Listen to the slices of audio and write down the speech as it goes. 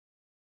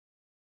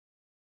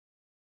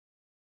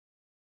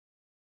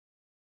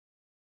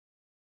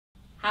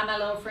Hi, my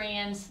little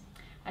friends.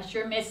 I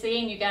sure miss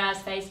seeing you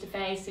guys face to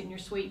face and your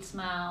sweet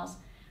smiles.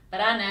 But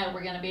I know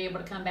we're going to be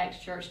able to come back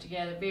to church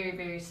together very,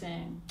 very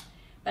soon.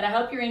 But I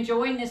hope you're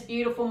enjoying this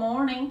beautiful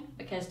morning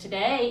because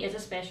today is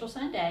a special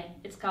Sunday.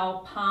 It's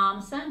called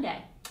Palm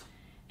Sunday.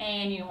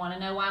 And you want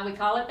to know why we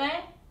call it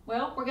that?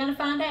 Well, we're going to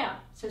find out.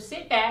 So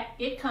sit back,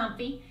 get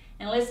comfy,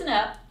 and listen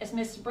up as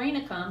Miss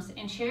Sabrina comes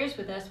and shares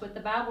with us what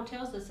the Bible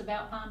tells us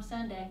about Palm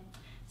Sunday.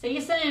 See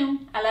you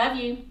soon. I love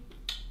you.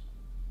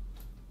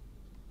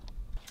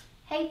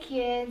 Hey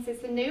kids,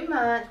 it's a new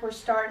month. We're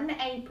starting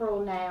April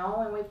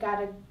now, and we've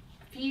got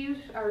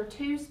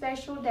two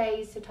special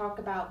days to talk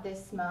about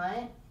this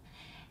month.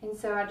 And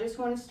so I just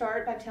want to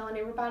start by telling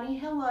everybody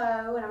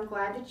hello, and I'm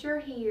glad that you're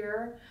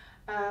here.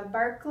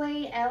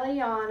 Berkeley,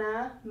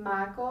 Eliana,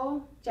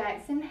 Michael,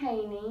 Jackson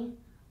Haney,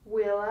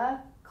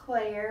 Willa,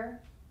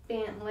 Claire,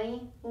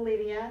 Bentley,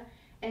 Lydia,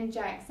 and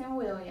Jackson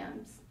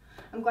Williams.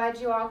 I'm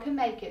glad you all can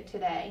make it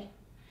today.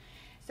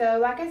 So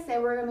like I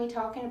said, we're going to be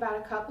talking about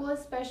a couple of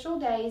special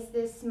days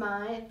this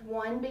month,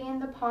 one being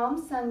the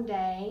Palm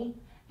Sunday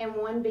and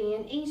one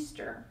being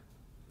Easter.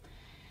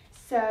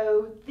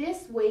 So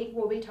this week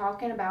we'll be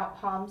talking about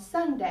Palm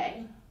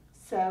Sunday.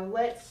 So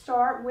let's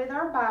start with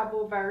our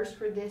Bible verse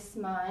for this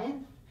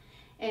month,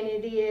 and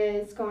it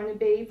is going to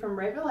be from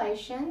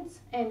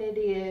Revelations, and it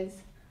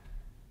is,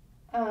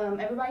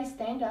 everybody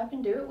stand up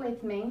and do it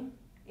with me.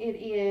 It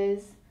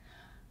is,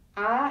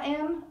 I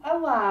am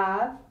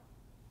alive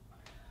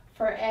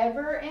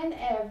forever and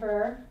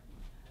ever,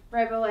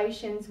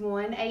 Revelations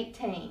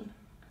 1:18.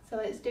 So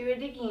let's do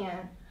it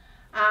again.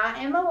 I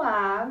am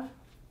alive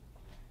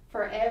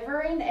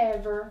forever and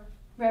ever,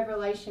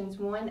 Revelations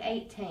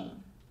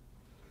 1:18.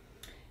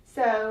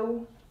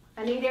 So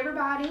I need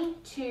everybody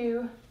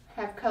to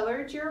have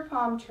colored your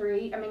palm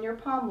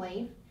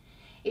leaf.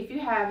 If you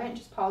haven't,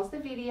 just pause the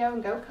video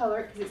and go color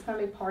it because it's going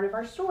to be part of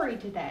our story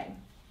today.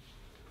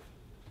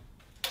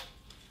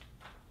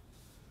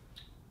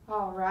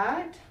 All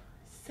right.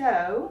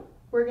 So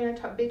we're going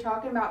to be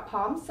talking about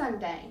Palm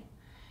Sunday.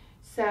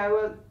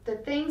 So the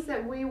things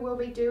that we will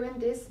be doing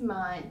this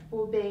month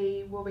we'll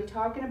be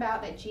talking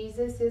about that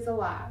Jesus is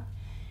alive.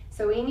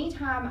 So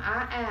anytime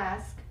I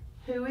ask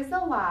who is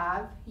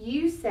alive,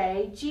 you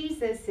say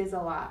Jesus is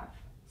alive.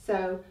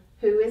 So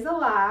who is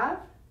alive?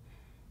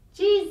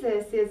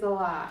 Jesus is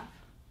alive.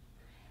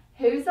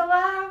 Who's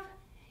alive?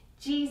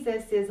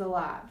 Jesus is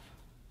alive.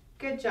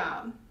 Good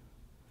job.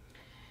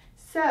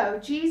 So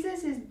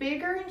Jesus is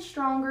bigger and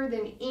stronger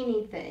than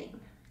anything.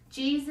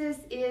 Jesus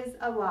is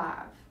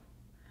alive.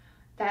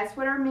 That's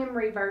what our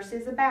memory verse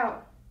is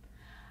about.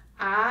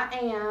 I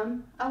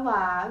am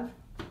alive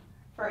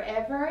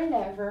forever and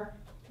ever,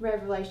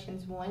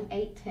 Revelations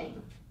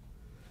 1:18.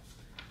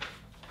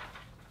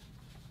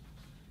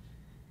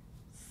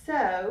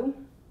 So,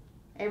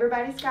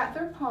 everybody's got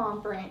their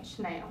palm branch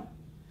now.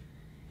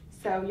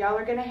 So, y'all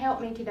are going to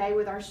help me today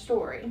with our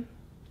story.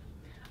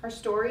 Our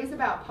story is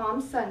about Palm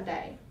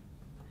Sunday.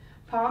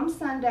 Palm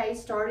Sunday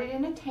started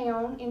in a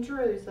town in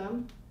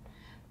Jerusalem,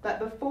 but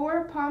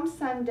before Palm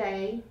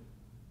Sunday,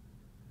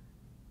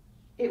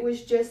 it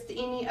was just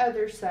any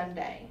other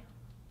Sunday.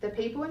 The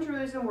people in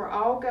Jerusalem were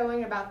all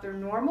going about their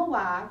normal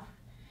life,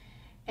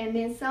 and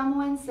then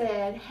someone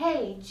said,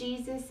 "Hey,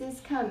 Jesus is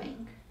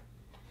coming."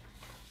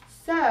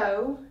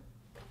 So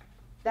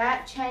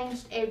that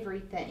changed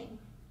everything.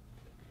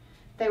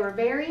 They were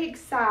very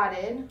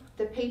excited.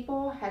 The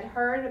people had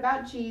heard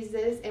about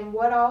Jesus and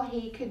what all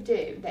he could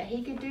do, that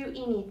he could do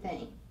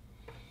anything.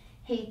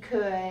 He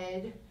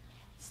could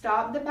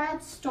stop the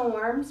bad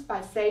storms by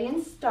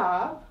saying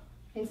stop.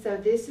 And so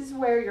this is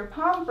where your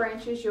palm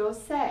branches you'll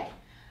say,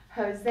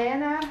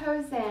 Hosanna,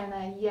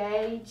 Hosanna,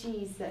 yay,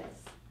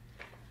 Jesus.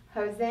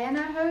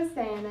 Hosanna,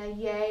 Hosanna,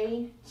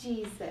 yay,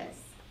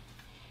 Jesus.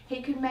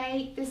 He could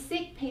make the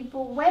sick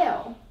people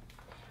well.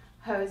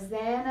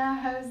 Hosanna,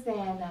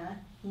 Hosanna,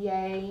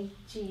 yay,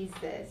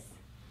 Jesus.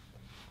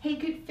 He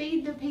could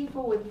feed the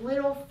people with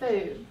little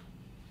food.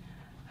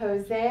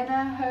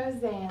 Hosanna,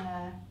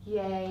 Hosanna,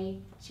 yay,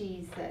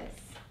 Jesus.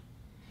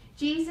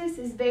 Jesus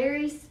is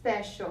very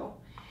special.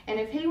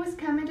 And if he was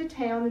coming to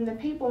town, then the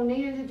people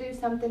needed to do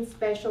something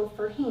special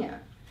for him.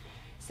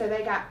 So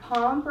they got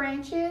palm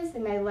branches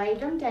and they laid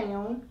them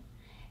down.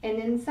 And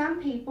then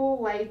some people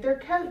laid their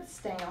coats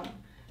down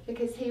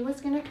because he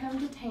was going to come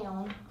to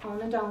town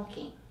on a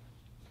donkey.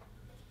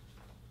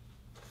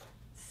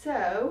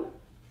 So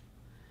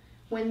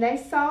when they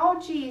saw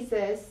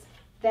Jesus,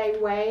 they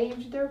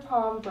waved their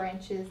palm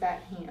branches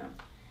at him.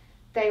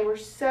 They were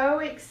so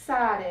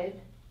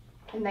excited,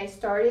 and they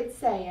started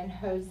saying,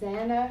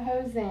 Hosanna,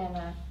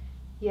 Hosanna,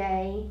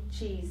 yay,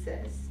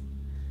 Jesus.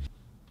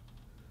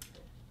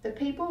 The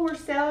people were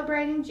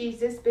celebrating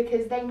Jesus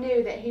because they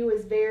knew that he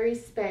was very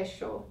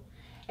special.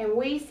 And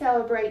we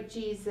celebrate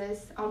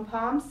Jesus on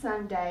Palm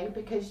Sunday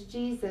because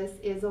Jesus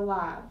is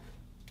alive.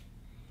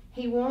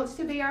 He wants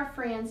to be our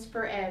friends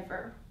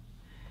forever.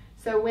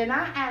 So when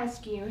I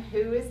ask you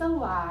who is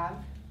alive,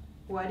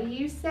 what do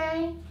you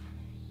say?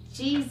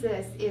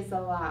 Jesus is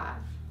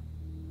alive.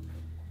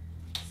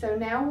 So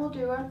now we'll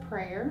do a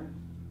prayer.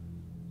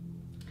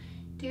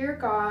 Dear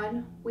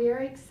God, we are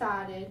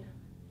excited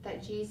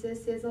that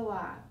Jesus is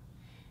alive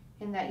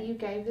and that you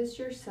gave us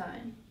your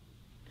Son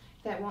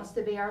that wants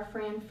to be our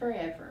friend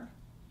forever.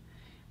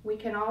 We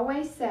can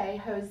always say,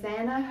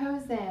 Hosanna,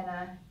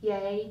 Hosanna,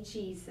 yea,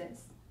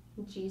 Jesus.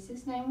 In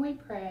Jesus' name we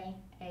pray,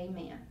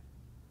 amen.